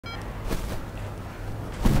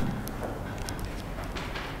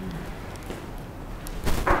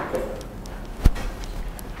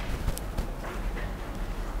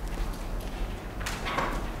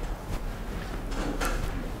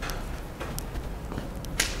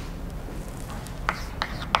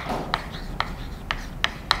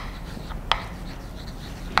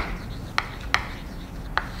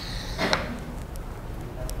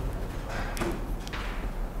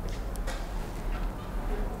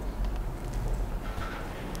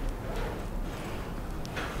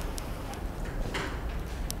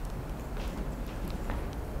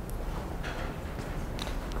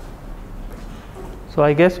So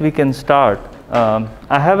I guess we can start.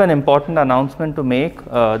 I have an important announcement to make.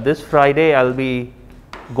 This Friday I'll be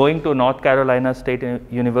going to North Carolina State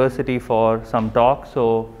University for some talk,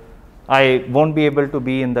 so I won't be able to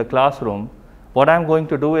be in the classroom. What I'm going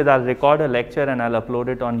to do is I'll record a lecture and I'll upload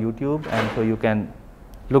it on YouTube, and so you can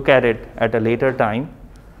look at it at a later time.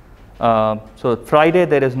 So Friday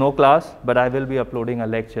there is no class, but I will be uploading a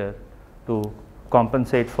lecture to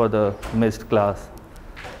compensate for the missed class.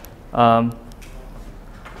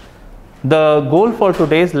 The goal for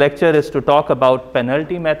today's lecture is to talk about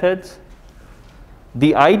penalty methods.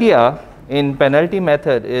 The idea in penalty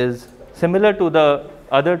method is similar to the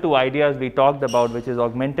other two ideas we talked about, which is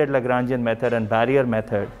augmented Lagrangian method and barrier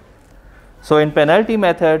method. So in penalty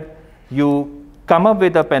method, you come up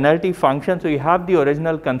with a penalty function. So you have the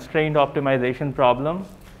original constraint optimization problem.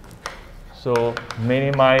 So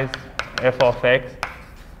minimize f of x.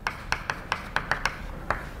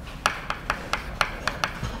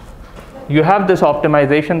 You have this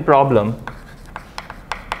optimization problem.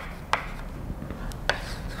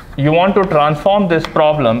 You want to transform this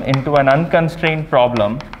problem into an unconstrained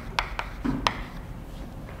problem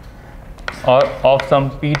or of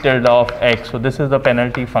some p tilde of x. So this is the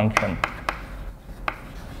penalty function.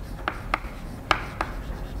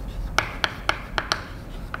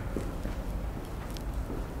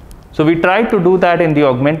 So we tried to do that in the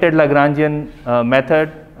augmented Lagrangian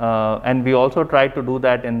method, and we also tried to do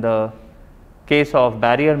that in the case of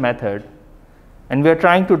barrier method, and we are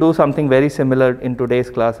trying to do something very similar in today's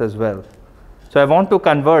class as well. So I want to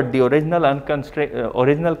convert the original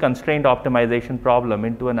constrained optimization problem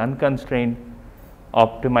into an unconstrained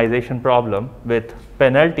optimization problem with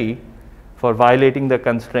penalty for violating the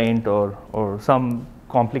constraint or some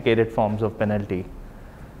complicated forms of penalty,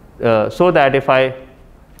 so that if I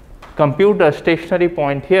compute a stationary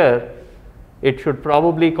point here, it should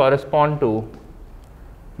probably correspond to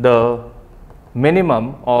the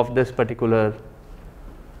minimum of this particular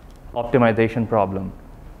optimization problem.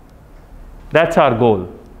 That's our goal.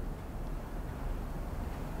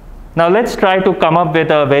 Now let's try to come up with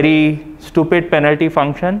a very stupid penalty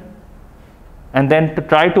function, and then to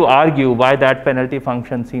try to argue why that penalty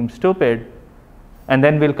function seems stupid, and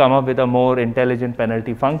then we'll come up with a more intelligent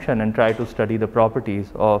penalty function and try to study the properties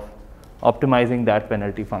of optimizing that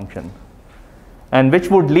penalty function, and which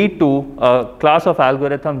would lead to a class of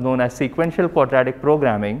algorithms known as sequential quadratic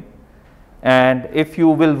programming. And if you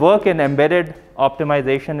will work in embedded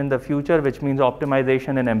optimization in the future, which means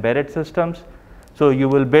optimization in embedded systems, so you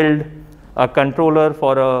will build a controller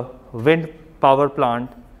for a wind power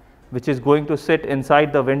plant which is going to sit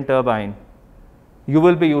inside the wind turbine, you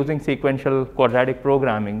will be using sequential quadratic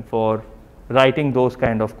programming for writing those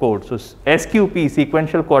kind of codes. So SQP,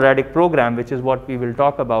 sequential quadratic program, which is what we will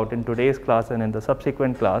talk about in today's class and in the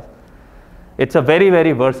subsequent class, it's a very,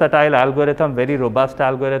 very versatile algorithm, very robust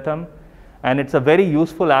algorithm, and it's a very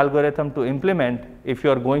useful algorithm to implement if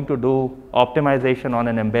you're going to do optimization on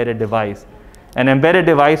an embedded device. An embedded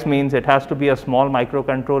device means it has to be a small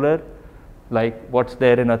microcontroller, like what's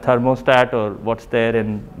there in a thermostat or what's there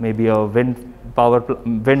in maybe a wind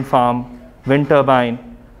farm, wind turbine,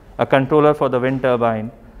 a controller for the wind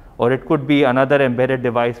turbine, or it could be another embedded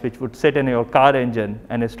device which would sit in your car engine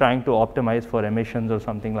and is trying to optimize for emissions or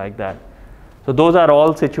something like that. So those are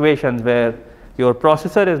all situations where your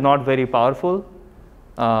processor is not very powerful,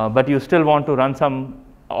 but you still want to run some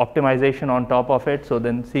optimization on top of it. So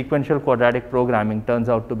then sequential quadratic programming turns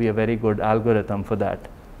out to be a very good algorithm for that,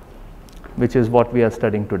 which is what we are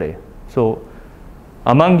studying today. So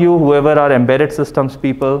among you, whoever are embedded systems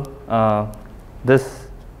people,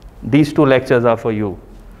 these two lectures are for you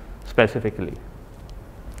specifically.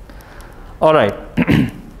 All right.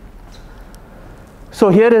 So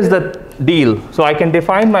here is the deal. So I can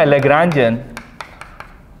define my Lagrangian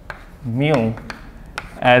mu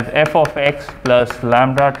as f of x plus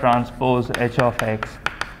lambda transpose h of x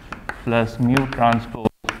plus mu transpose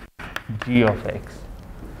g of x.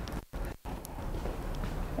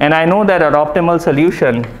 And I know that our optimal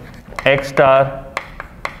solution, x star,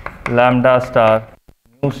 lambda star,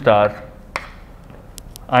 mu star,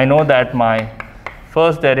 I know that my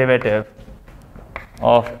first derivative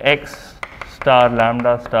of x star,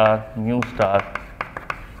 lambda star, mu star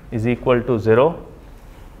is equal to 0,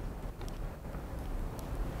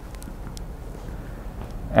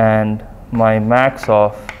 and my max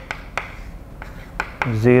of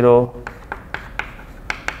 0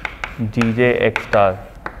 gj x star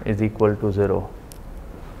is equal to 0.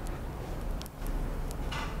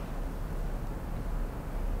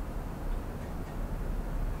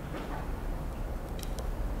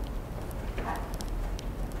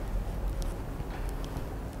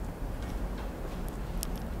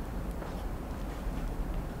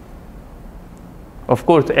 Of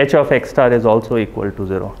course, h of x star is also equal to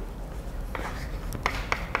 0.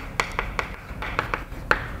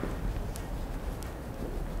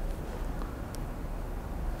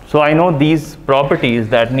 So I know these properties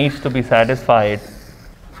that needs to be satisfied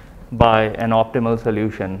by an optimal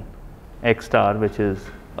solution x star, which is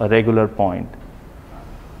a regular point.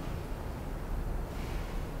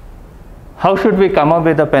 How should we come up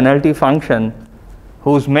with a penalty function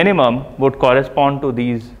whose minimum would correspond to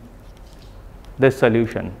this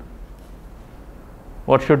solution?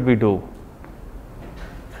 What should we do?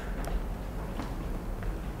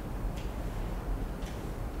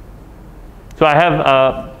 So I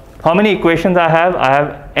have how many equations I have? I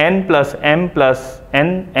have n plus m plus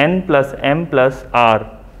n plus m plus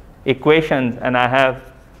r equations, and I have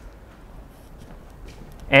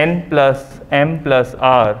n plus m plus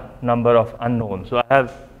r number of unknowns. So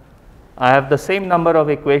I have the same number of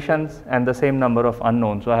equations and the same number of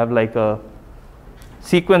unknowns. So I have like a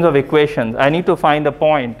sequence of equations. I need to find a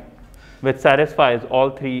point which satisfies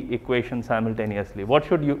all three equations simultaneously. What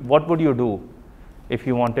would you do if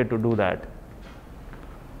you wanted to do that?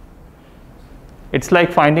 It's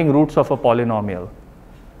like finding roots of a polynomial,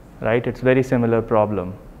 right? It's very similar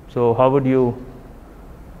problem. So how would you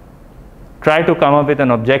try to come up with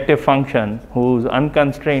an objective function whose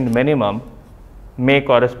unconstrained minimum may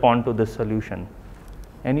correspond to this solution?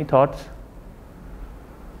 Any thoughts?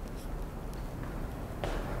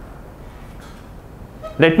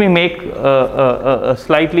 Let me make a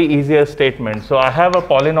slightly easier statement. So I have a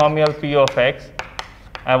polynomial p of x.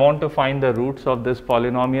 I want to find the roots of this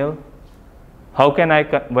polynomial. How can I,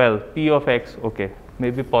 well, p of x, okay,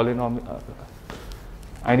 maybe polynomial,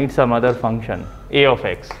 I need some other function, a of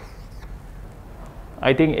x.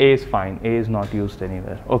 I think a is fine, a is not used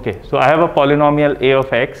anywhere. Okay, so I have a polynomial a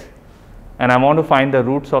of x, and I want to find the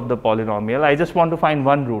roots of the polynomial. I just want to find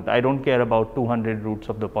one root. I don't care about 200 roots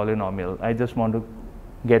of the polynomial. I just want to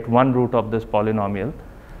get one root of this polynomial.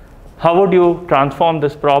 How would you transform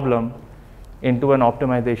this problem into an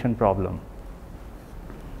optimization problem?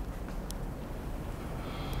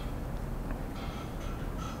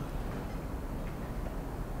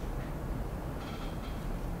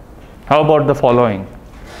 How about the following?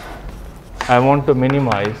 I want to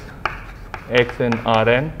minimize x in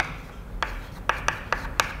Rn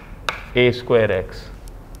a square x.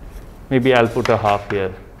 Maybe I'll put a half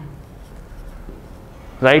here.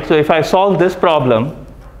 Right? So if I solve this problem,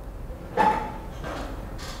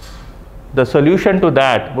 the solution to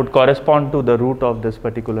that would correspond to the root of this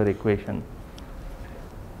particular equation.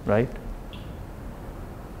 Right?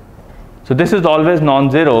 So this is always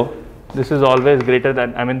non-zero. This is always greater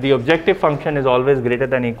than, I mean, the objective function is always greater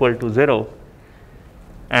than equal to 0.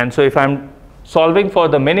 And so if I'm solving for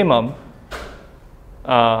the minimum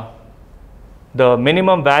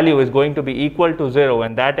value is going to be equal to 0,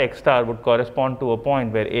 and that x star would correspond to a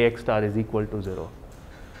point where ax star is equal to 0.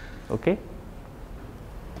 Okay?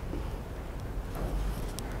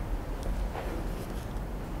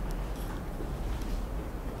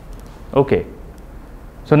 Okay.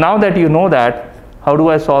 So now that you know that, how do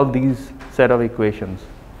I solve these set of equations?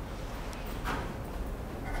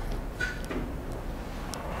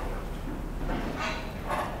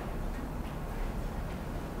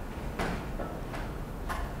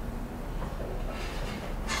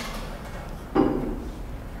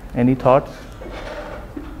 Any thoughts?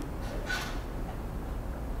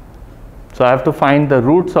 So I have to find the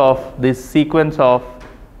roots of this sequence of,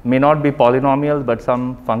 may not be polynomials, but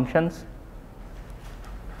some functions.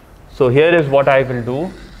 So here is what I will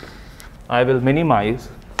do. I will minimize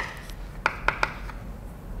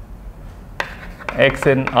x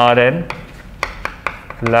in Rn,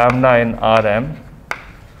 lambda in Rm,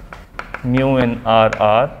 mu in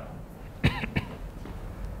Rr,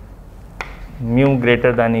 mu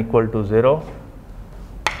greater than equal to 0,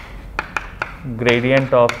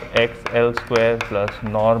 gradient of xl square plus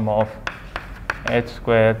norm of h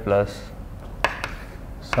square plus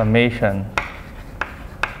summation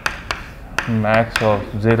max of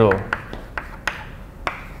 0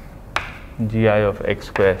 gi of x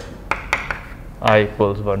square I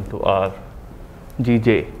equals 1 to r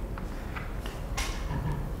gj.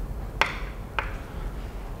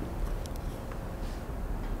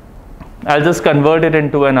 I'll just convert it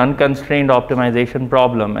into an unconstrained optimization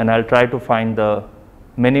problem, and I'll try to find the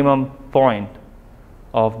minimum point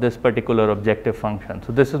of this particular objective function.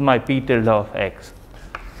 So this is my p tilde of x.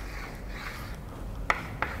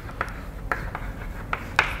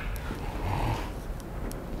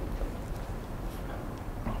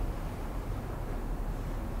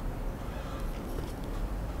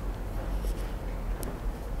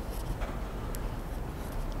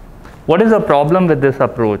 What is the problem with this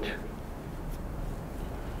approach?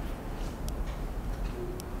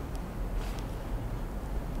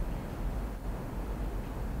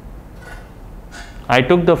 I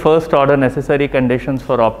took the first order necessary conditions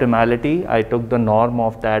for optimality. I took the norm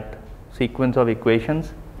of that sequence of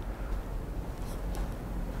equations,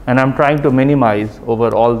 and I'm trying to minimize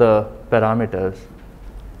over all the parameters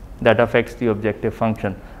that affects the objective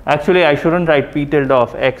function. Actually, I shouldn't write p tilde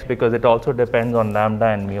of x because it also depends on lambda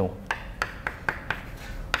and mu.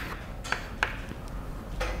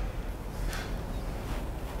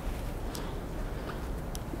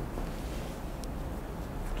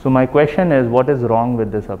 So my question is, what is wrong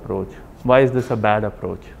with this approach? Why is this a bad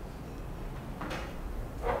approach?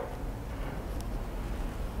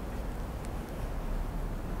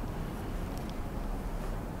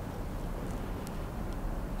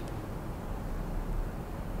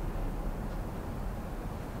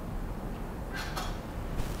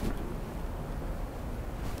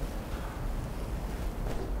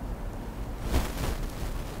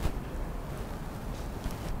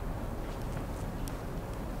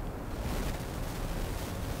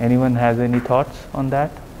 Anyone has any thoughts on that?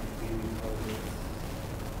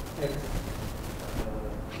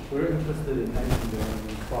 We're interested in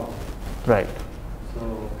engineering problem. Right.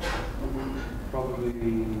 So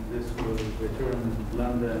probably this will return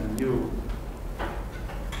lambda and mu.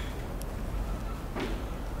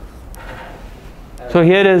 So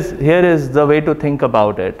here is the way to think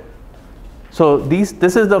about it. So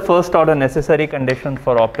this is the first order necessary condition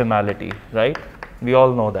for optimality, right? We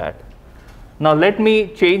all know that. Now let me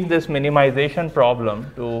change this minimization problem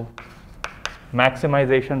to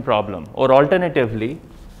maximization problem, or alternatively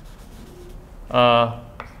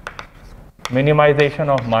minimization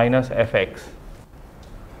of minus fx.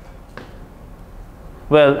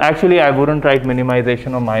 Well, actually I wouldn't write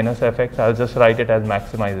minimization of minus fx, I'll just write it as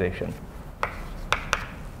maximization.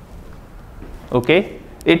 Okay,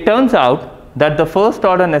 it turns out that the first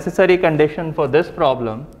order necessary condition for this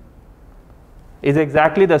problem is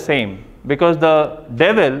exactly the same, because the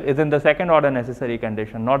devil is in the second order necessary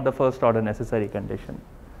condition, not the first order necessary condition.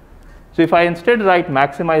 So if I instead write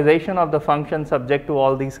maximization of the function subject to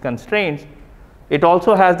all these constraints, it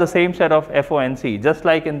also has the same set of FONC, just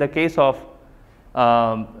like in the case of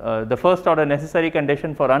the first order necessary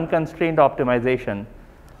condition for unconstrained optimization.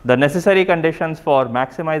 The necessary conditions for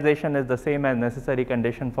maximization is the same as necessary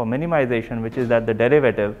condition for minimization, which is that the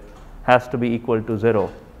derivative has to be equal to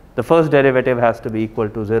 0. The first derivative has to be equal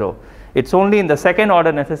to 0. It's only in the second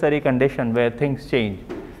order necessary condition where things change.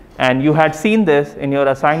 And you had seen this in your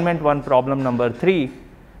assignment 1 problem number 3,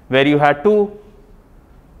 where you had two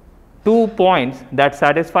points that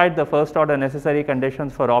satisfied the first order necessary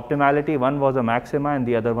conditions for optimality. One was a maxima and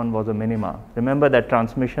the other one was a minima. Remember that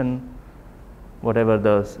transmission, whatever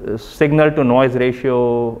the signal to noise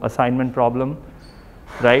ratio assignment problem,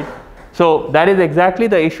 right? So that is exactly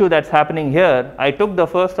the issue that's happening here. I took the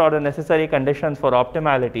first order necessary conditions for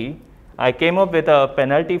optimality. I came up with a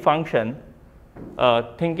penalty function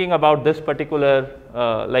thinking about this particular,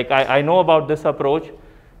 I know about this approach.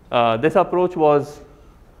 This approach was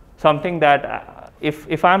something that,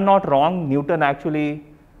 if I'm not wrong, Newton actually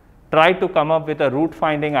tried to come up with a root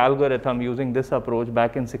finding algorithm using this approach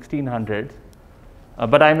back in 1600s.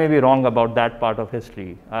 But I may be wrong about that part of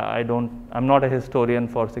history. I'm not a historian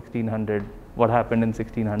for 1600, what happened in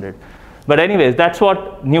 1600. But anyways, that's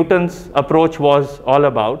what Newton's approach was all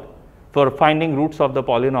about, for finding roots of the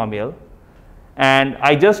polynomial. And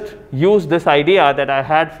I just used this idea that I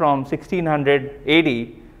had from 1600 AD,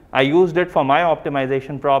 I used it for my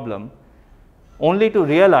optimization problem, only to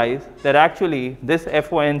realize that actually this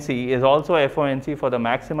FONC is also FONC for the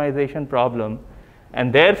maximization problem,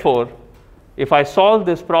 and therefore if I solve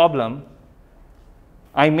this problem,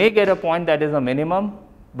 I may get a point that is a minimum,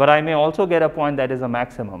 but I may also get a point that is a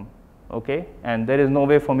maximum, okay? And there is no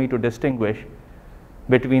way for me to distinguish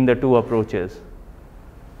between the two approaches.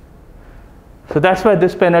 So that's why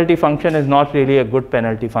this penalty function is not really a good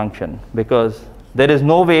penalty function, because there is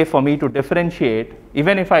no way for me to differentiate.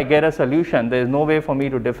 Even if I get a solution, there is no way for me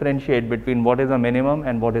to differentiate between what is a minimum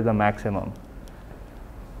and what is a maximum.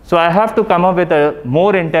 So I have to come up with a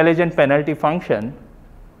more intelligent penalty function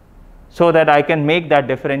so that I can make that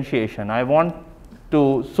differentiation. I want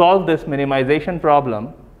to solve this minimization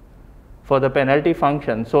problem for the penalty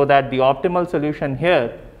function so that the optimal solution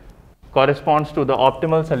here corresponds to the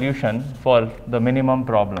optimal solution for the minimum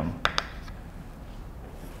problem.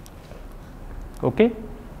 Okay?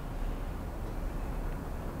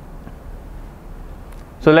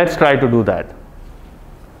 So let's try to do that.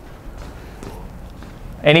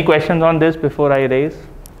 Any questions on this before I raise?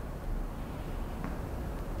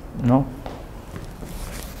 No?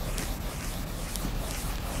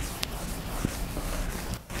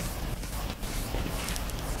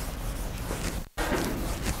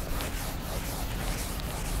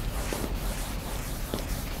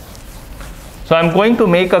 So I'm going to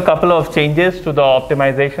make a couple of changes to the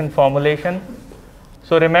optimization formulation.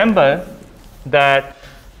 So remember that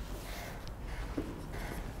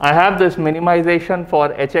I have this minimization for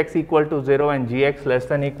hx equal to 0 and gx less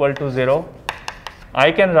than equal to 0.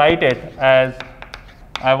 I can write it as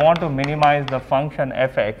I want to minimize the function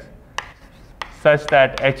fx such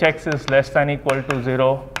that hx is less than equal to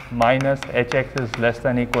 0 minus hx is less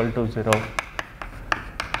than equal to 0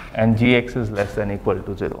 and gx is less than equal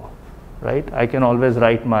to 0, right? I can always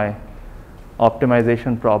write my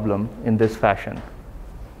optimization problem in this fashion.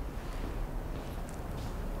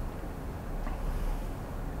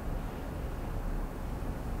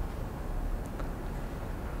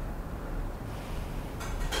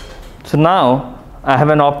 So now I have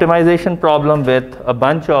an optimization problem with a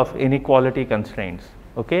bunch of inequality constraints.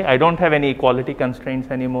 Okay, I don't have any equality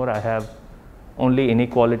constraints anymore. I have only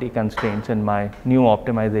inequality constraints in my new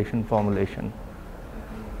optimization formulation.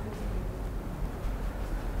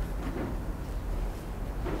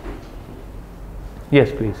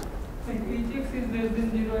 Yes, please. Like hx is less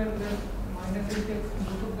than 0 and then minus hx,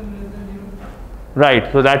 both of them less than 0.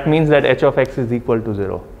 Right, so that means that h of x is equal to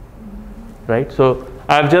 0. Right, so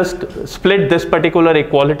I've just split this particular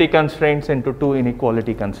equality constraints into two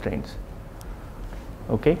inequality constraints.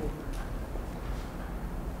 Okay.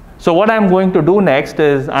 So what I'm going to do next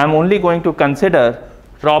is I'm only going to consider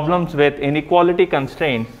problems with inequality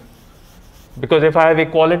constraints, because if I have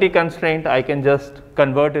equality constraint, I can just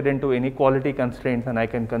convert it into inequality constraints and I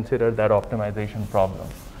can consider that optimization problem.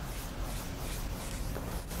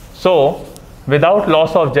 So without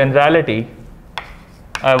loss of generality,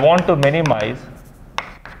 I want to minimize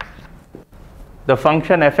the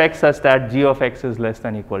function fx such that g of x is less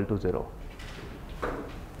than equal to 0.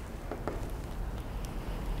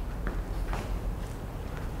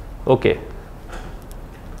 Okay.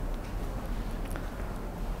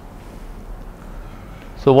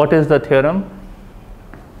 So what is the theorem?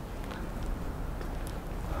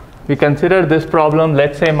 We consider this problem.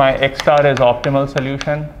 Let's say my x star is optimal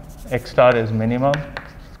solution, x star is minimum,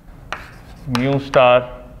 mu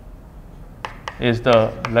star is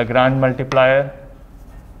the Lagrange multiplier,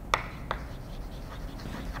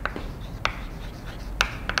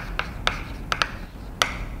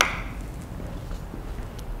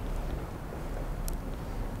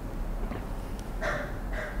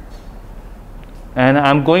 and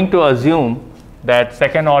I'm going to assume that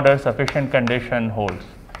second order sufficient condition holds.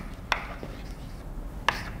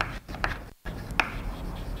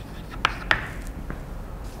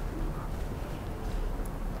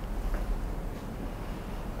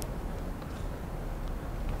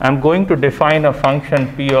 I'm going to define a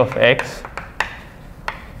function p of x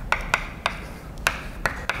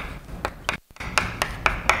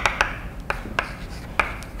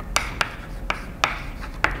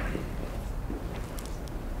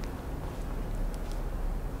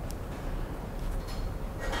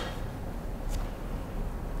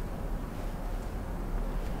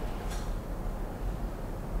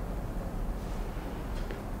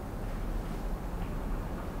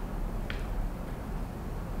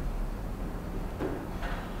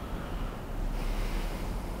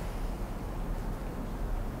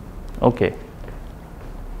Okay.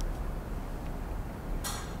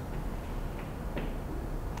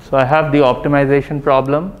 So I have the optimization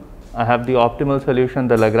problem, I have the optimal solution,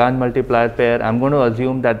 the Lagrange multiplier pair. I'm going to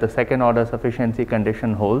assume that the second order sufficiency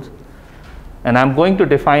condition holds, and I'm going to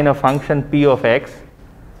define a function p of x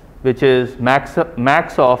which is max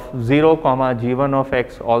of 0 comma g1 of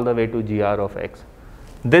x all the way to gr of x.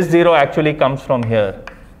 This 0 actually comes from here,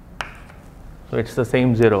 so it's the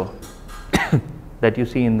same 0 that you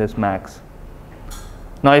see in this max.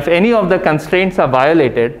 Now if any of the constraints are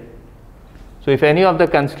violated, so if any of the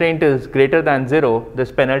constraint is greater than 0,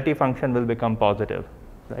 this penalty function will become positive,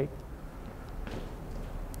 right?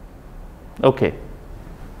 Okay.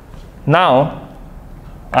 Now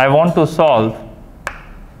I want to solve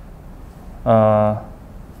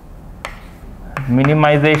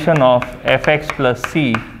minimization of fx plus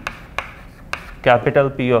c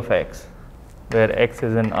capital P of x, where x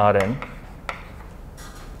is in Rn.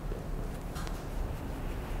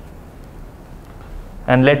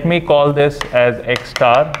 And let me call this as x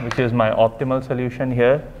star, which is my optimal solution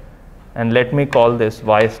here, and let me call this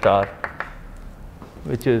y star,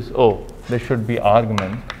 which is, oh, this should be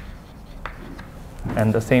argmin,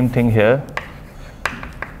 and the same thing here,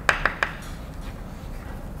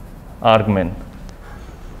 argmin.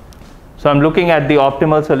 So I'm looking at the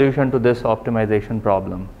optimal solution to this optimization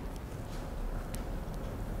problem.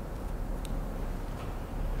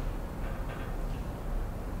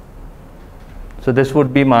 So this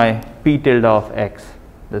would be my p tilde of x,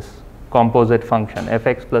 this composite function,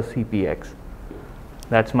 fx plus cpx.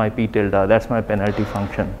 That's my p tilde, that's my penalty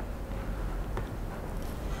function.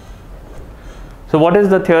 So what is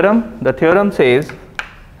the theorem? The theorem says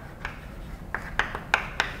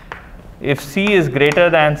if c is greater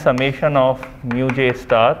than summation of mu j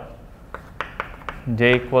star,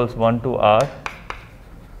 j equals 1 to r,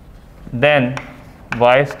 then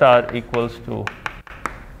y star equals to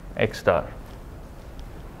x star.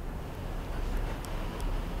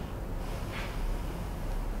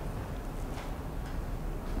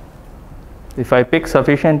 If I pick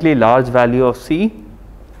sufficiently large value of c,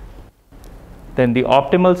 then the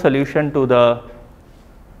optimal solution to the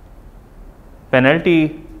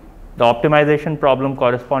penalty, the optimization problem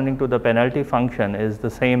corresponding to the penalty function is the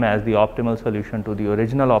same as the optimal solution to the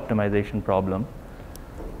original optimization problem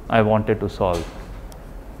I wanted to solve.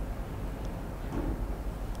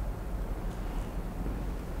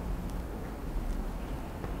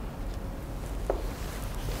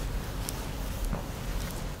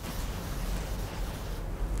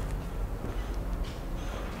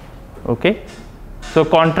 Okay. So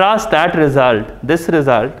contrast that result, this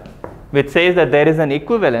result, which says that there is an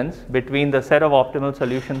equivalence between the set of optimal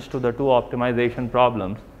solutions to the two optimization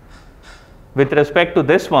problems, with respect to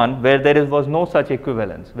this one where there was no such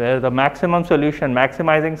equivalence, where the maximum solution,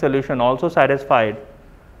 maximizing solution also satisfied,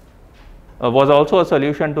 was also a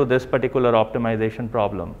solution to this particular optimization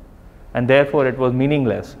problem, and therefore it was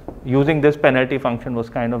meaningless. Using this penalty function was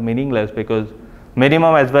kind of meaningless because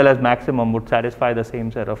minimum as well as maximum would satisfy the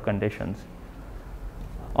same set of conditions.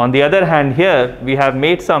 On the other hand, here we have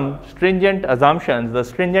made some stringent assumptions. The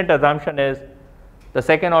stringent assumption is the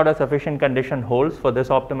second order sufficient condition holds for this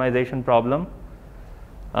optimization problem.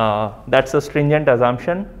 That's a stringent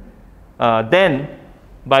assumption. Then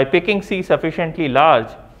by picking c sufficiently large,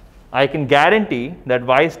 I can guarantee that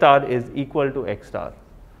y star is equal to x star.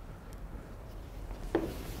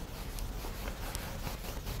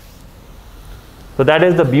 So that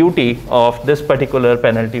is the beauty of this particular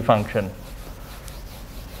penalty function.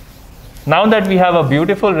 Now that we have a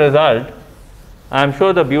beautiful result, I am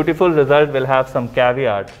sure the beautiful result will have some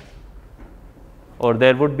caveat, or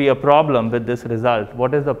there would be a problem with this result.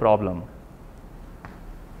 What is the problem?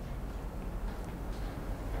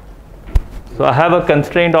 So I have a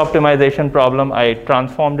constrained optimization problem. I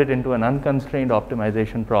transformed it into an unconstrained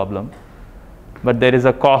optimization problem, but there is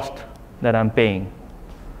a cost that I'm paying.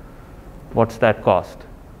 What's that cost?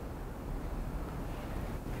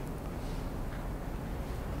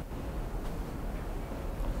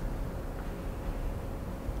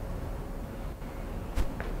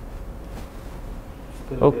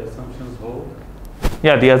 Still the assumptions hold?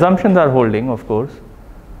 Yeah, the assumptions are holding, of course,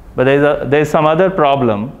 but there's some other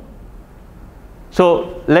problem.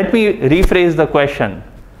 So let me rephrase the question.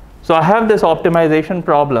 So I have this optimization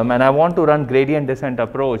problem and I want to run gradient descent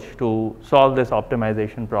approach to solve this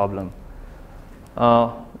optimization problem.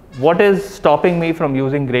 What is stopping me from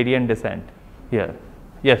using gradient descent here?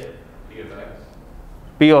 Yes? P of x.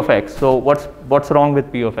 P of x. So what's wrong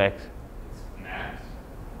with P of x? It's max.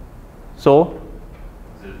 So?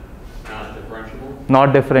 Is it not differentiable? Not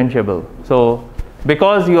differentiable. So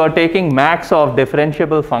because you are taking max of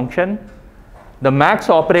differentiable function, the max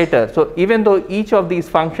operator, so even though each of these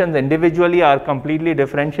functions individually are completely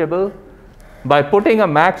differentiable, by putting a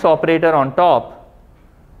max operator on top,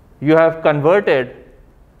 you have converted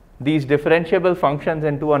these differentiable functions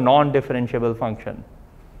into a non-differentiable function.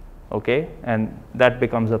 Okay, and that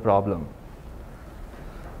becomes a problem.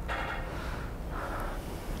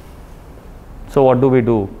 So what do we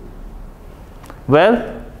do?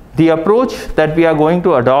 Well, the approach that we are going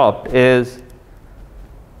to adopt is,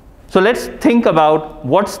 so let's think about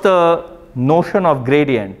what's the notion of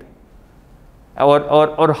gradient,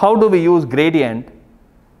 or how do we use gradient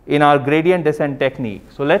in our gradient descent technique.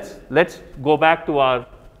 So let's go back to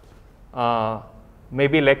our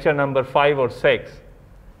maybe lecture number 5 or 6.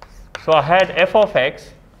 So I had f of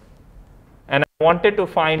x and I wanted to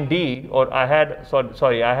find d, or I had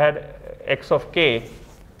I had x of k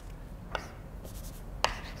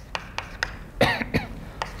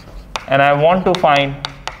and I want to find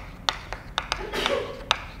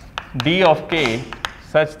d of k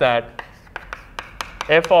such that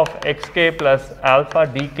f of xk plus alpha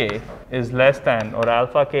dk is less than, or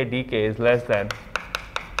alpha k dk is less than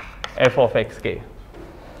f of xk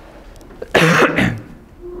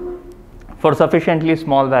for sufficiently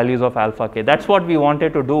small values of alpha k. That's what we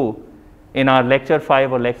wanted to do in our lecture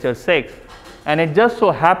 5 or lecture 6, and it just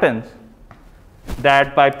so happens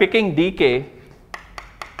that by picking dk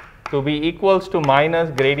to be equals to minus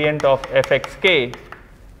gradient of fxk,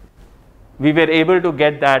 we were able to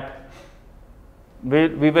get that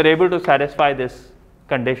we were able to satisfy this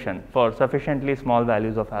condition for sufficiently small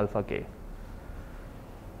values of alpha k.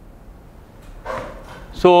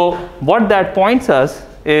 So what that points us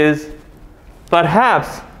is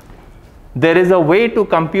perhaps there is a way to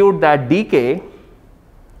compute that dk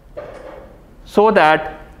so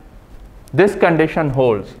that this condition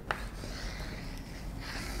holds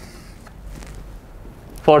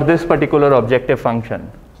for this particular objective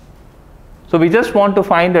function. So we just want to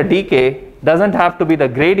find a dk. Doesn't have to be the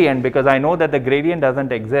gradient because I know that the gradient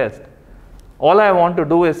doesn't exist. All I want to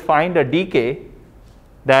do is find a dk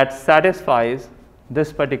that satisfies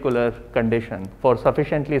this particular condition for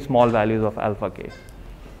sufficiently small values of alpha k.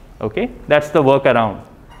 Okay, that's the workaround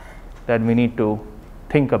that we need to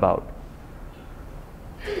think about.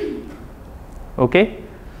 Okay,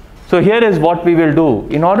 so here is what we will do.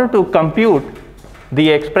 In order to compute the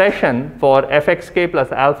expression for fxk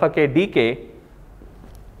plus alpha k dk,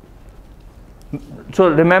 so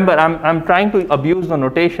remember I'm trying to abuse the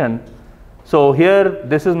notation. So here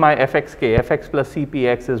this is my fxk, fx plus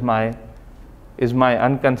cpx is my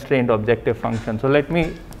unconstrained objective function. So let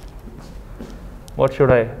me, what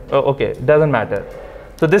should I, oh, okay, it doesn't matter.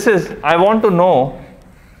 So this is, I want to know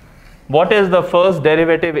what is the first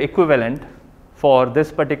derivative equivalent for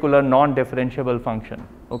this particular non-differentiable function.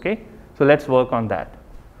 Okay, so let's work on that.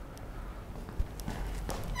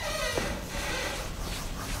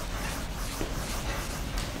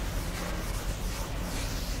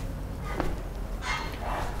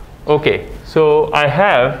 Okay, so I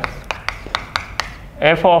have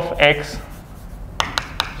f of x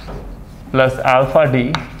plus alpha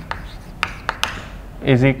d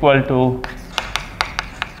is equal to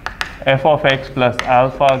f of x plus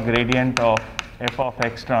alpha gradient of f of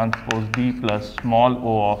x transpose d plus small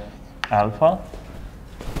o of alpha,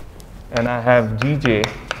 and I have gj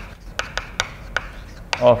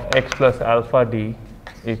of x plus alpha d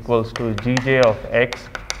equals to gj of x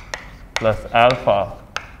plus alpha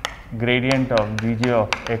gradient of gj of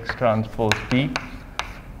x transpose d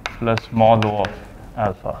plus small o of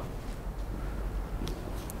alpha.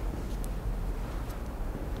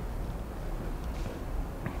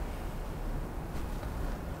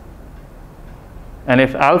 And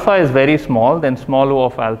if alpha is very small, then small o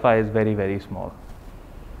of alpha is very, very small.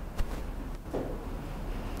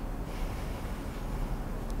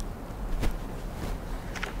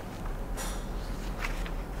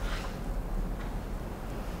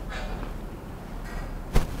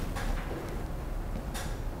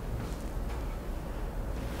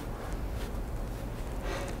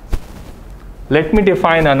 Let me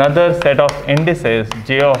define another set of indices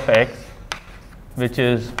j of x, which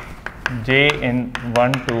is j in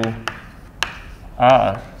 1 to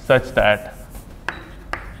r, such that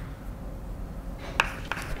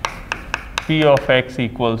p of x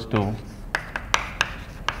equals to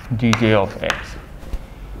gj of x.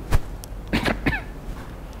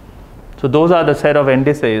 So those are the set of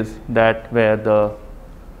indices that where the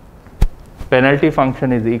penalty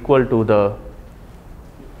function is equal to the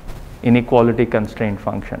inequality constraint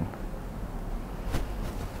function.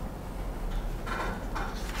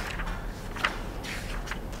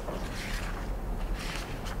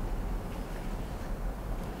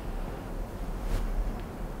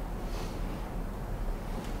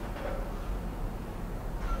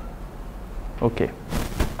 Okay,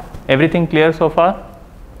 everything clear so far?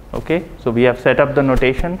 Okay, so we have set up the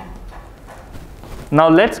notation. Now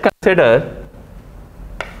let's consider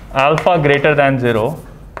alpha greater than 0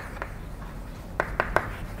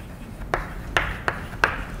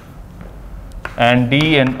 and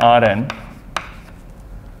d in Rn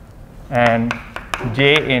and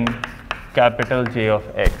j in capital J of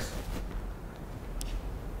x.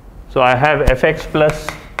 So I have fx plus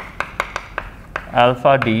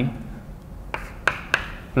alpha d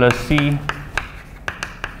plus c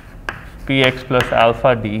px plus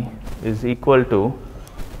alpha d is equal to,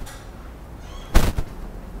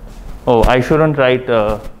 oh, I shouldn't write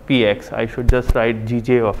px, I should just write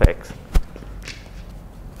gj of x.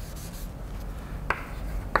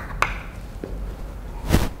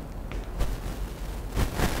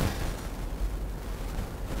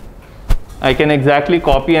 I can exactly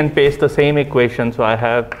copy and paste the same equation. So I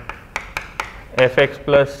have fx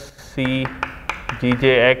plus c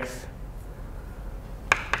gjx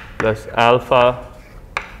plus alpha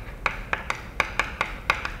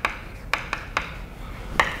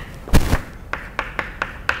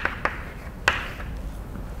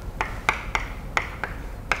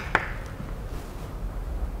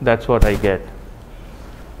that's what I get.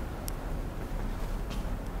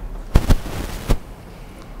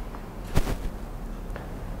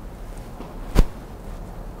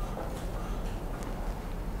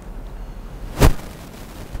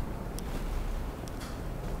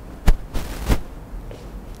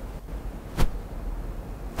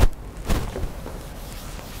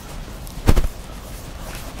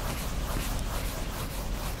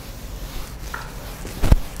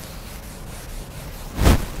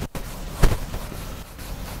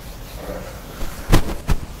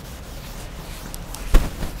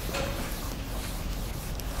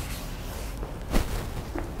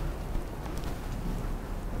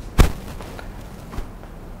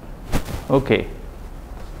 Okay.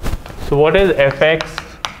 So what is fx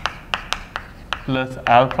plus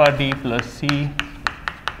alpha d plus c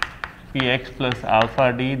px plus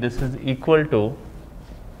alpha d? This is equal to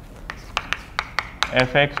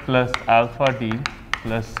fx plus alpha d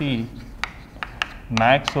plus c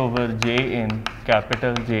max over j in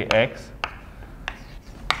capital Jx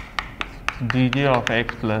gj of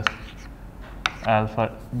x plus alpha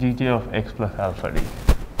gj of x plus alpha d.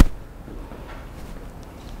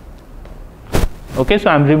 Okay, so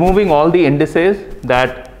I'm removing all the indices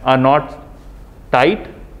that are not tight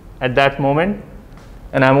at that moment,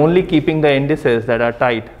 and I'm only keeping the indices that are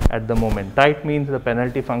tight at the moment. Tight means the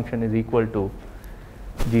penalty function is equal to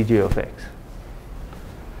gj of x.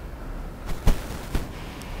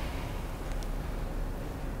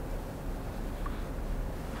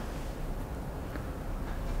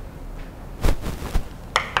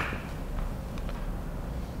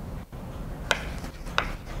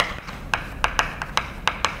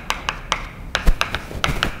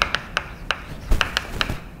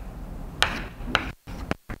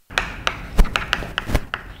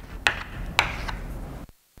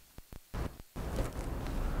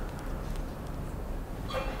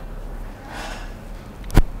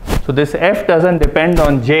 So this f doesn't depend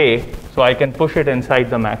on j, so I can push it inside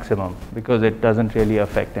the maximum because it doesn't really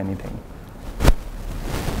affect anything.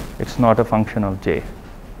 It's not a function of j.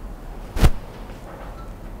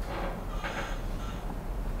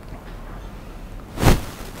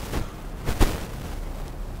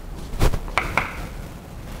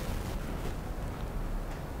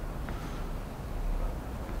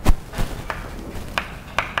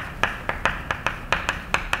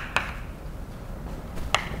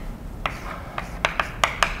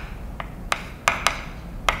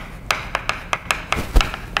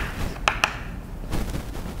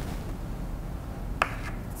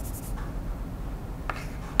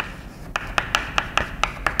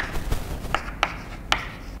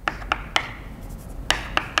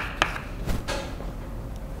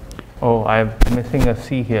 Oh, I'm missing a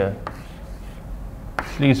C here.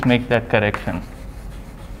 Please make that correction.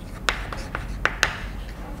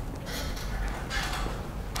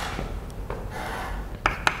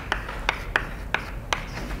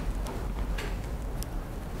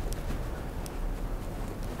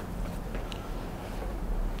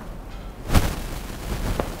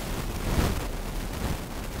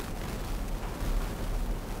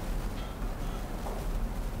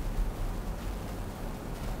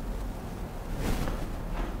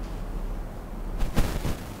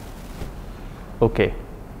 Okay.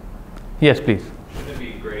 Yes, please. Should it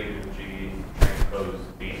be greater than G transpose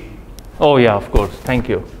B? Oh, yeah, of course. Thank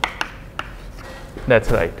you. That's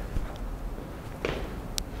right.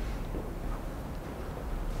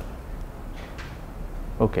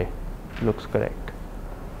 Okay, looks correct.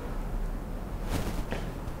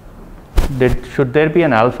 Should there be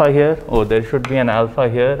an alpha here? Oh, there should be an alpha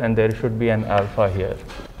here, and there should be an alpha here.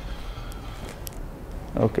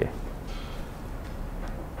 Okay.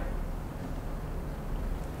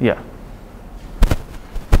 Yeah.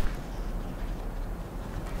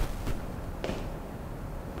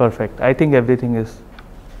 Perfect. I think everything is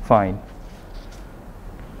fine.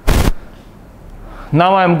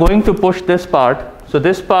 Now I'm going to push this part. So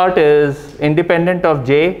this part is independent of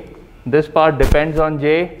j. This part depends on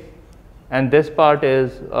j. And this part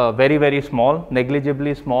is very, very small,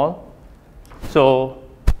 negligibly small. So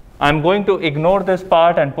I'm going to ignore this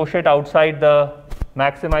part and push it outside the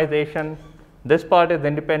maximization. This part is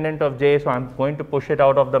independent of j, so I'm going to push it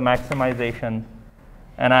out of the maximization.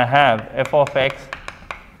 And I have f of x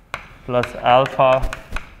plus alpha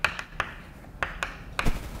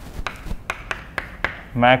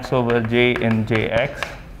max over j in jx.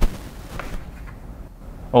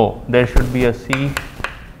 Oh, there should be a c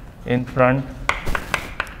in front.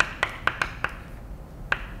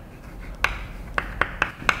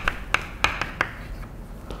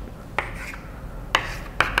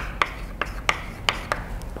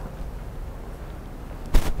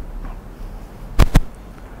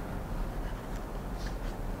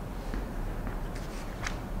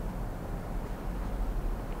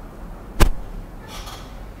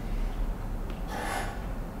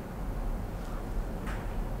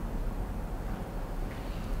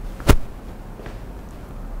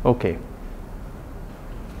 Okay.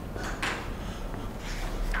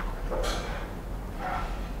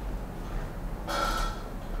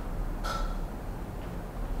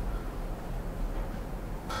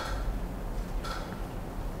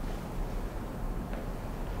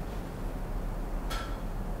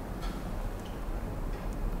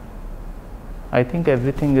 I think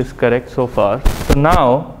everything is correct so far. So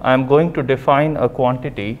now I'm going to define a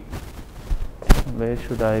quantity where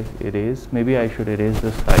should I erase? Maybe I should erase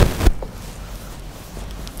this side.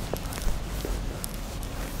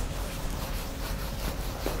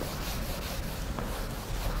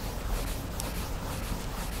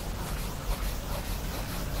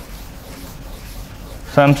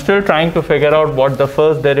 So I'm still trying to figure out what the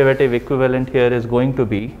first derivative equivalent here is going to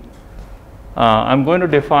be. I'm going to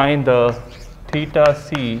define the theta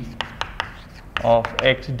c of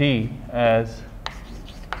xd as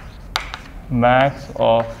max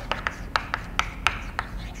of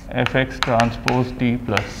fx transpose d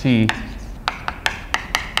plus c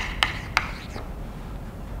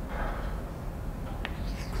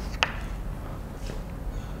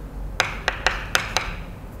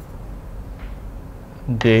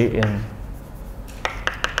j in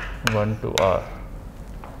 1 to r.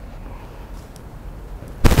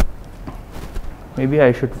 Maybe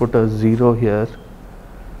I should put a 0 here.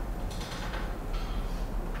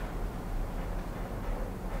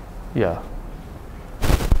 Yeah.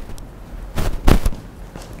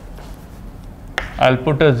 I'll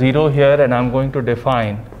put a 0 here and I'm going to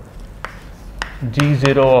define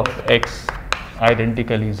g0 of x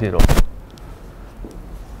identically 0.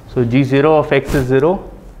 So g0 of x is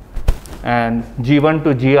 0 and g1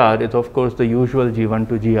 to gr is of course the usual g1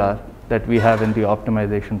 to gr that we have in the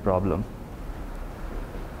optimization problem.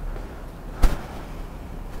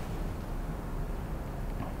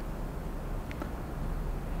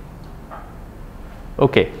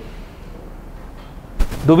 Okay.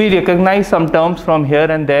 Do we recognize some terms from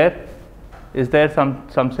here and there? Is there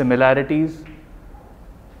some similarities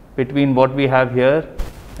between what we have here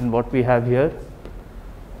and what we have here?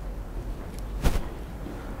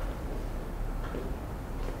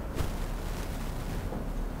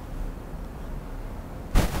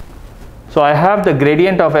 So I have the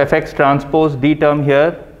gradient of fx transpose d term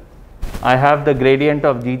here. I have the gradient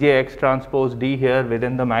of gjx transpose d here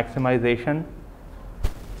within the maximization.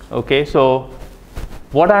 Okay, so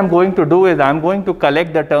what I'm going to do is I'm going to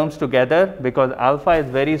collect the terms together because alpha is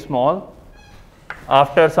very small.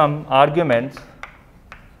 After some arguments,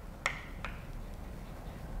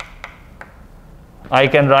 I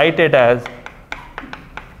can write it as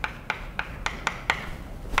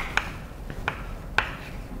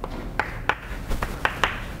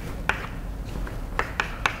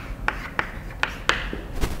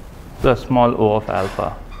the small o of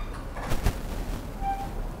alpha.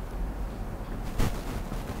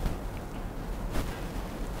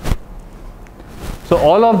 So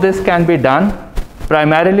all of this can be done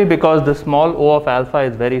primarily because the small o of alpha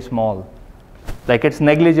is very small, like it's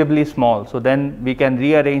negligibly small. So then we can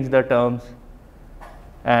rearrange the terms,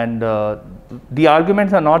 and the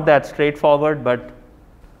arguments are not that straightforward,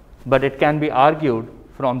 but it can be argued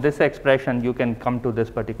from this expression you can come to this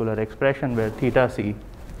particular expression where theta c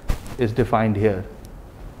is defined here.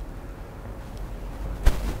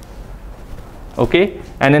 Okay,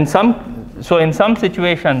 and in some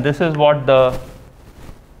situation this is what the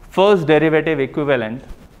first derivative equivalent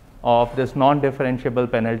of this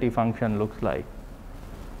non-differentiable penalty function looks like.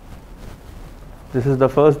 This is the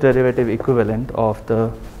first derivative equivalent of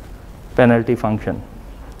the penalty function.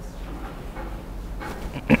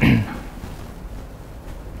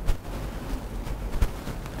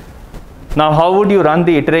 Now, how would you run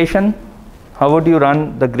the iteration? How would you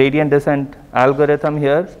run the gradient descent algorithm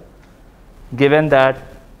here, given that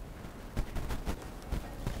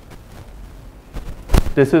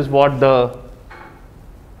this is what the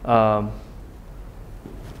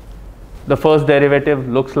first derivative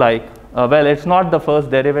looks like? Well, it's not the first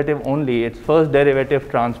derivative only, it's first derivative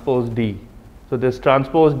transpose d. So this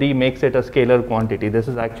transpose d makes it a scalar quantity. This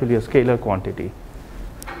is actually a scalar quantity.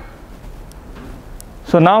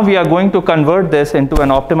 So now we are going to convert this into an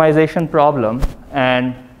optimization problem,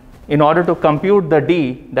 and in order to compute the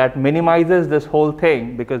d that minimizes this whole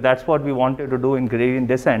thing, because that's what we wanted to do in gradient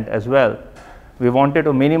descent as well. We wanted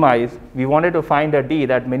to minimize, we wanted to find a d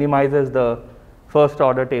that minimizes the first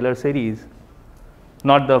order Taylor series,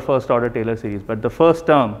 not the first order Taylor series, but the first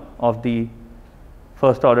term of the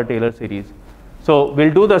first order Taylor series. So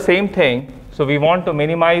we'll do the same thing. So we want to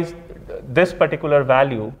minimize this particular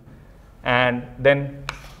value and then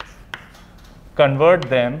convert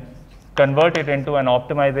it into an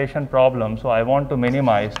optimization problem. So I want to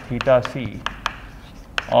minimize theta c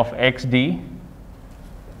of xd,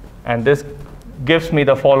 and this gives me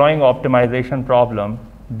the following optimization problem: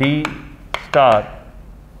 d star,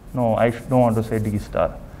 no, I don't want to say d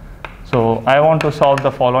star. So I want to solve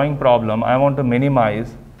the following problem. I want to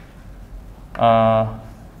minimize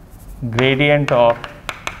gradient of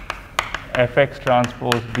fx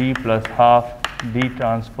transpose d plus half d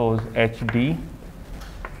transpose hd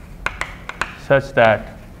such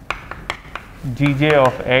that Gj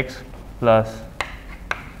of x plus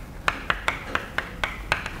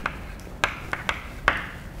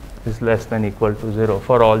is less than equal to 0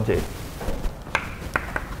 for all j.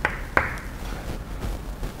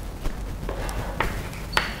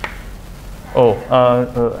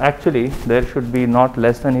 Actually there should be not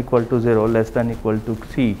less than equal to 0, less than equal to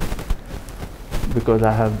c, because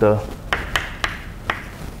I have the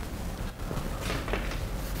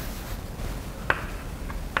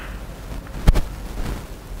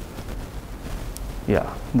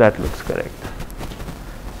yeah, that looks correct.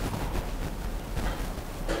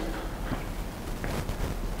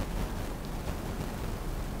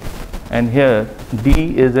 And here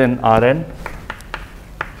D is in Rn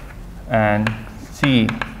and C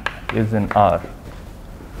is in R.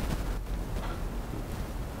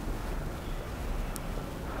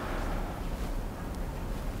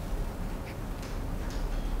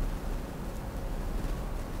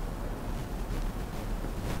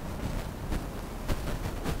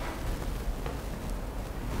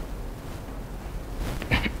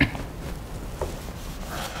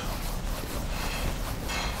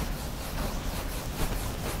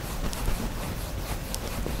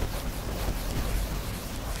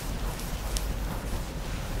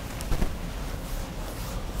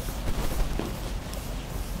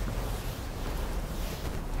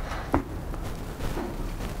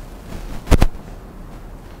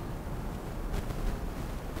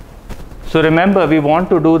 So remember, we want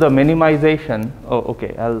to do the minimization. Oh,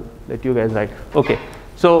 okay, I'll let you guys write. Okay,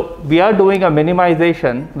 so we are doing a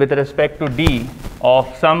minimization with respect to D of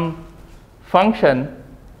some function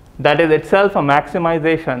that is itself a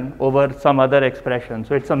maximization over some other expression.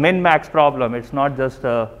 So it's a min-max problem. It's not just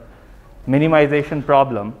a minimization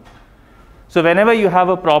problem. So whenever you have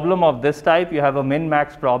a problem of this type, you have a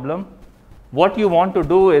min-max problem. What you want to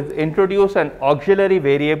do is introduce an auxiliary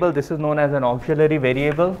variable. This is known as an auxiliary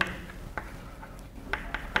variable.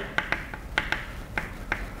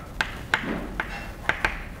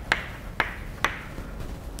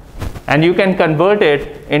 And you can convert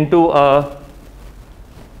it into a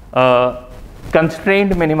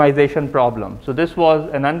constrained minimization problem. So this was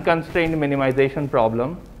an unconstrained minimization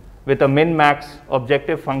problem with a min-max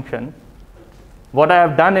objective function. What I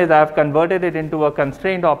have done is I have converted it into a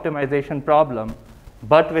constrained optimization problem,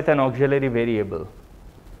 but with an auxiliary variable.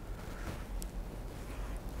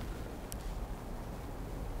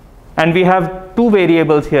 And we have two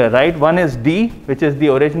variables here, right? One is D, which is the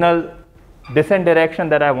original descent direction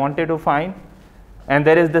that I wanted to find, and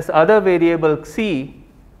there is this other variable C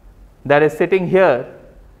that is sitting here,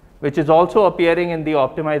 which is also appearing in the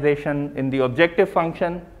optimization in the objective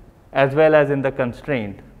function as well as in the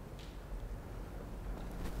constraint.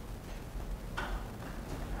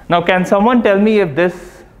 Now, can someone tell me if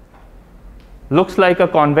this looks like a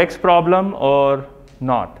convex problem or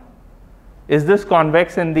not? Is this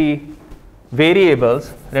convex in the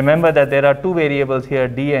variables? Remember that there are two variables here,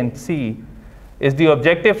 D and C. Is the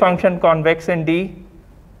objective function convex in D?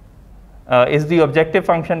 Is the objective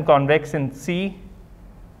function convex in C?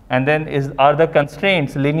 And then are the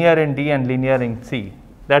constraints linear in D and linear in C?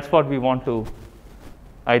 That's what we want to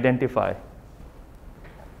identify.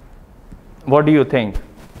 What do you think?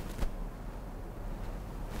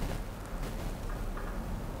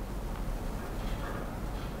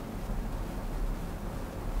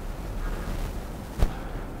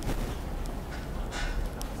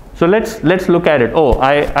 So let's look at it. Oh,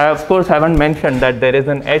 I of course haven't mentioned that there is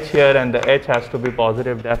an h here and the h has to be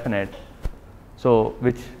positive definite. So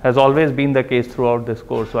which has always been the case throughout this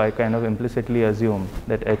course. So I kind of implicitly assume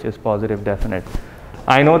that h is positive definite.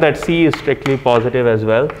 I know that C is strictly positive as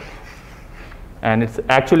well, and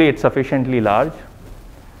it's sufficiently large.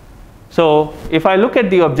 So if I look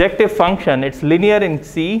at the objective function, it's linear in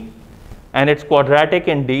C and it's quadratic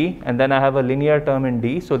in D, and then I have a linear term in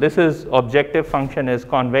D. So this is objective function is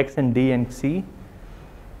convex in D and C.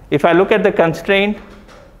 If I look at the constraint,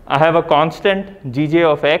 I have a constant Gj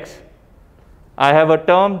of x. I have a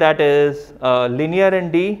term that is linear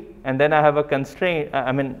in D, and then I have a constraint.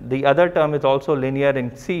 The other term is also linear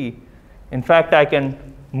in C. In fact, I can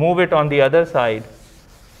move it on the other side,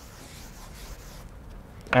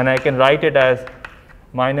 and I can write it as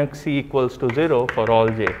minus C equals to 0 for all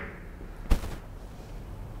j.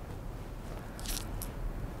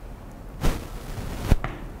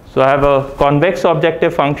 So I have a convex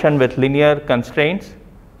objective function with linear constraints.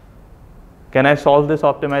 Can I solve this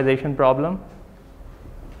optimization problem?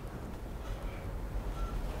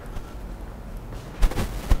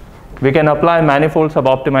 We can apply manifold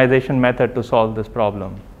suboptimization method to solve this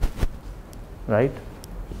problem, right?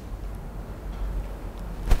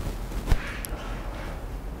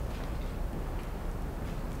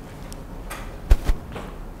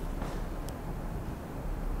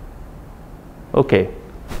 Okay.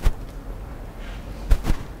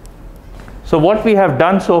 So what we have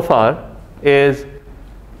done so far is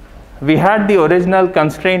we had the original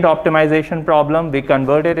constraint optimization problem. We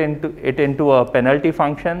converted it into a penalty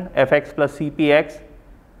function, fx plus cpx.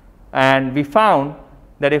 And we found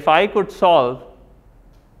that if I could solve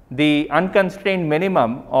the unconstrained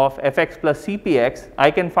minimum of fx plus cpx, I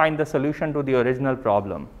can find the solution to the original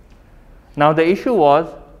problem. Now the issue was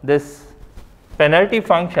this penalty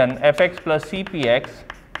function fx plus cpx.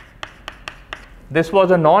 This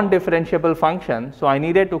was a non-differentiable function, so I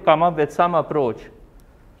needed to come up with some approach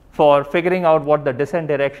for figuring out what the descent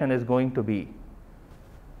direction is going to be.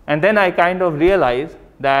 And then I kind of realized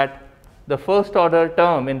that the first order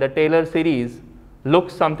term in the Taylor series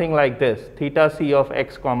looks something like this, theta c of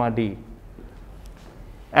x comma d.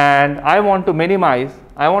 And I want to minimize,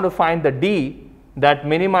 I want to find the d that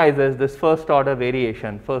minimizes this first order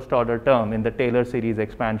variation, first order term in the Taylor series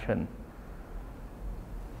expansion.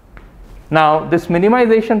 Now this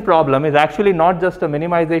minimization problem is actually not just a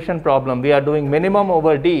minimization problem. We are doing minimum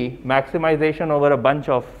over d, maximization over a bunch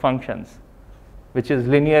of functions, which is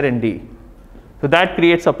linear in d. So that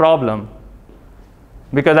creates a problem,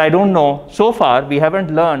 because I don't know, so far we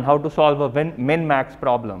haven't learned how to solve a min-max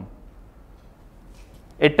problem.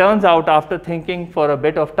 It turns out after thinking for a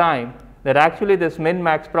bit of time that actually this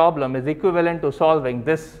min-max problem is equivalent to solving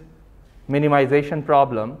this minimization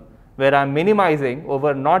problem, where I'm minimizing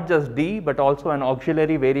over not just d but also an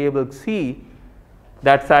auxiliary variable c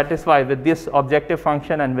that satisfies with this objective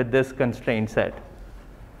function and with this constraint set.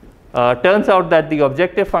 Turns out that the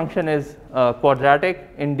objective function is quadratic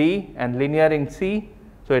in d and linear in c.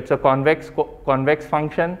 So it's a convex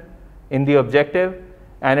function in the objective,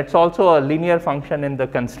 and it's also a linear function in the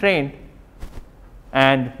constraint.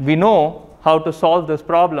 And we know how to solve this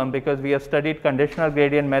problem because we have studied conditional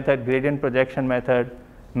gradient method, gradient projection method,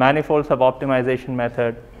 manifold suboptimization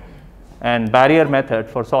method, and barrier method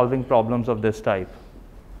for solving problems of this type.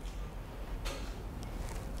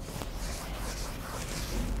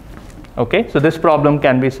 Okay, so this problem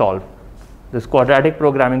can be solved. This quadratic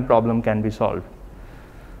programming problem can be solved.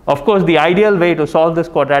 Of course, the ideal way to solve this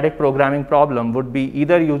quadratic programming problem would be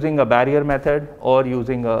either using a barrier method or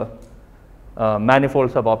using a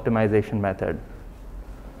manifold suboptimization method.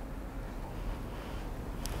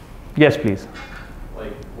 Yes, please.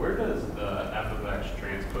 Like, where does the f of x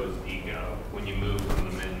transpose d go when you move from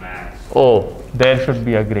the min-max? Oh, there should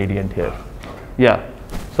be a gradient here. Yeah,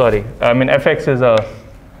 sorry. I mean, fx is a,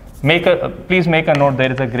 please make a note,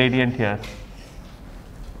 there is a gradient here.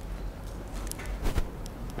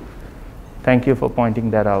 Thank you for pointing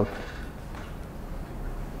that out.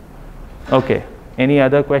 Okay, any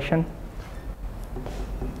other question?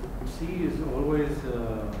 C is always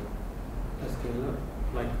a scalar,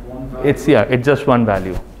 like one value. It's just one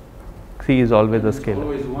value. C is always a scalar.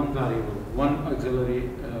 Always one variable, one auxiliary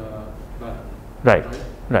value. Right,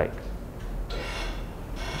 right.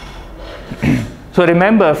 So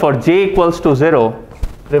remember, for j equals to 0,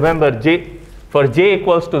 remember for j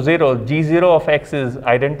equals to 0, g0 of x is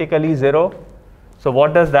identically 0. So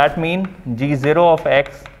what does that mean? g0 of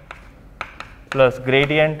x plus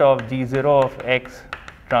gradient of g0 of x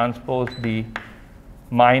transpose d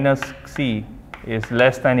minus c is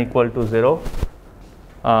less than equal to 0.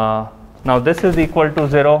 Now this is equal to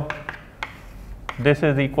 0. This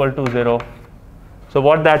is equal to 0. So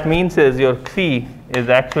what that means is your c is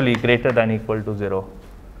actually greater than equal to 0.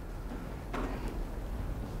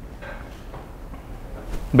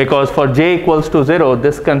 Because for j equals to 0,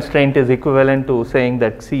 this constraint is equivalent to saying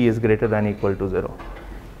that c is greater than equal to 0.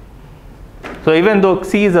 So even though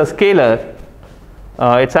c is a scalar,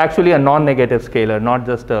 it's actually a non-negative scalar, not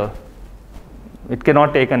just a, it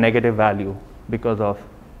cannot take a negative value because of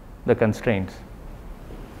the constraints.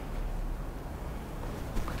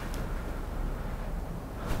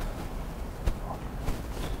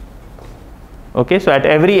 Okay, so at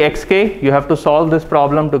every xk, you have to solve this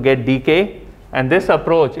problem to get dk. And this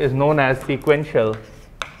approach is known as sequential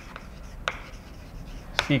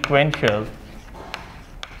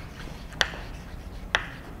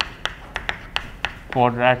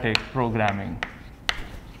quadratic programming.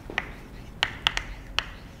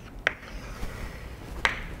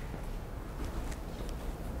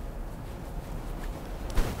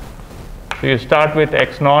 So you start with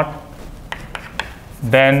x0,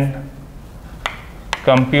 then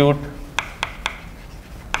compute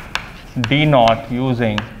d0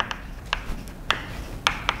 using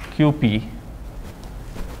qp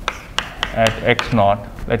at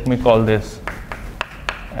x0. Let me call this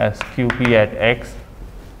as qp at x.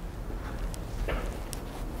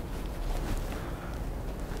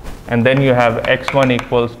 And then you have x1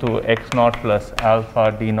 equals to x0 plus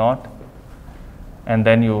alpha d0. And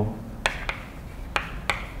then you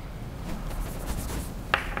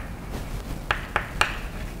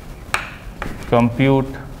compute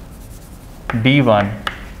d1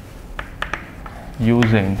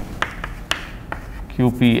 using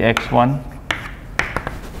qpx1,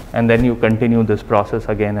 and then you continue this process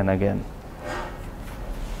again and again.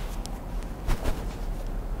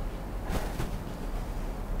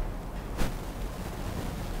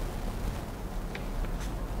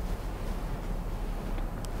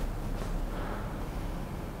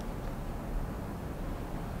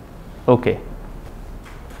 Okay.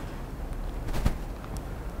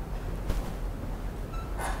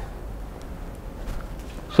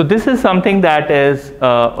 So this is something that is,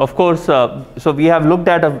 of course, so we have looked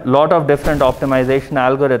at a lot of different optimization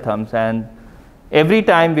algorithms, and every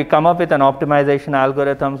time we come up with an optimization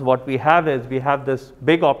algorithms, what we have is we have this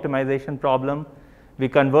big optimization problem. We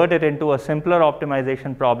convert it into a simpler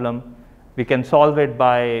optimization problem. We can solve it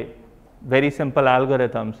by very simple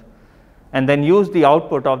algorithms, and then use the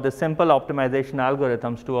output of the simple optimization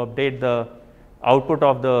algorithms to update the output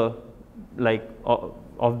of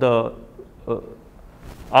the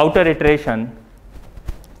outer iteration,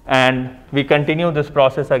 and we continue this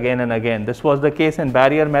process again and again. This was the case in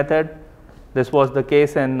barrier method. This was the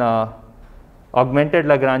case in augmented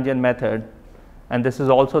Lagrangian method, and this is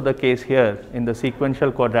also the case here in the sequential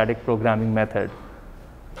quadratic programming method.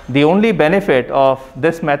 The only benefit of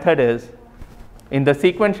this method is, in the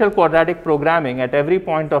sequential quadratic programming, at every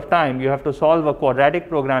point of time you have to solve a quadratic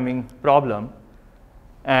programming problem,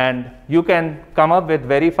 and you can come up with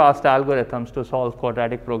very fast algorithms to solve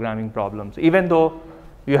quadratic programming problems. Even though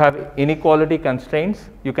you have inequality constraints,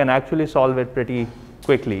 you can actually solve it pretty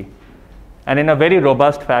quickly and in a very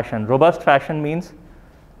robust fashion. Robust fashion means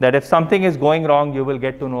that if something is going wrong, you will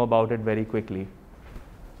get to know about it very quickly.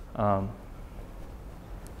 So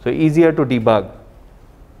easier to debug.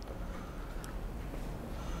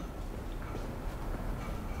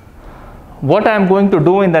 What I'm going to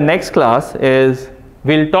do in the next class is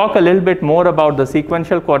we'll talk a little bit more about the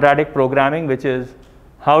sequential quadratic programming, which is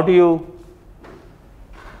how do you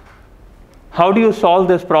solve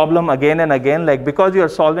this problem again and again? Like, because you are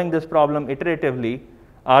solving this problem iteratively,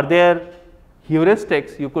 are there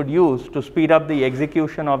heuristics you could use to speed up the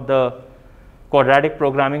execution of the quadratic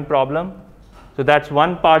programming problem? So that's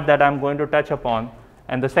one part that I'm going to touch upon.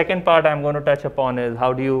 And the second part I'm going to touch upon is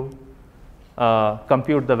how do you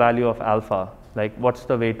compute the value of alpha? Like, what's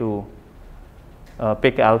the way to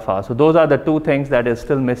pick alpha? So those are the two things that is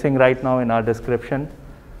still missing right now in our description.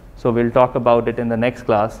 So we'll talk about it in the next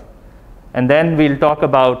class. And then we'll talk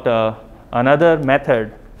about another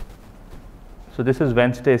method. So this is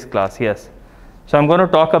Wednesday's class, yes. So I'm going to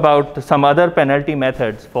talk about some other penalty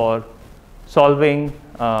methods for solving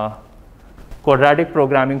quadratic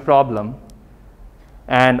programming problem.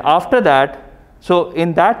 And after that, so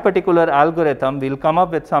in that particular algorithm, we'll come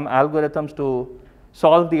up with some algorithms to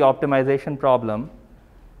solve the optimization problem.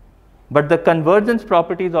 But the convergence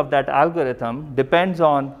properties of that algorithm depends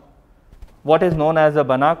on what is known as the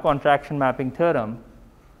Banach contraction mapping theorem.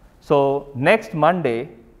 So next Monday,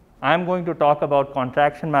 I'm going to talk about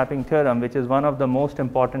contraction mapping theorem, which is one of the most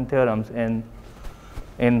important theorems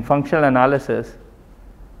in functional analysis,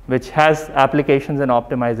 which has applications in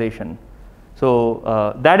optimization.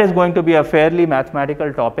 So that is going to be a fairly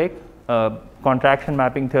mathematical topic, contraction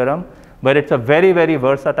mapping theorem, but it's a very, very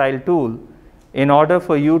versatile tool in order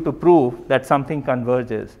for you to prove that something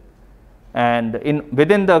converges. And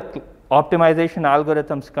within the optimization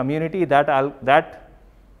algorithms community, that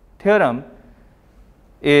theorem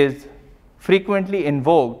is frequently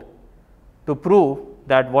invoked to prove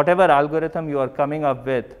that whatever algorithm you are coming up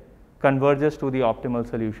with converges to the optimal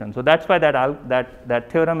solution. So that's why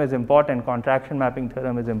that theorem is important, contraction mapping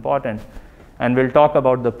theorem is important, and we'll talk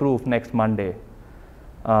about the proof next Monday.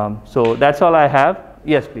 So that's all I have.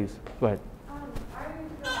 Yes, please, go ahead.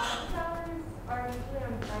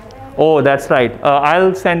 Oh, that's right.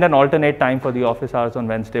 I'll send an alternate time for the office hours on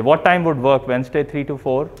Wednesday. What time would work? Wednesday 3 to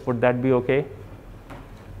 4? Would that be okay?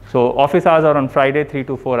 So office hours are on Friday 3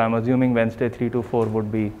 to 4. I'm assuming Wednesday 3 to 4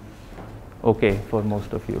 would be okay for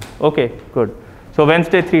most of you. Okay, good. So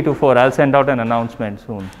Wednesday 3 to 4. I'll send out an announcement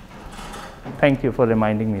soon. Thank you for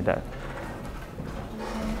reminding me that.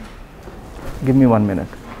 Give me 1 minute.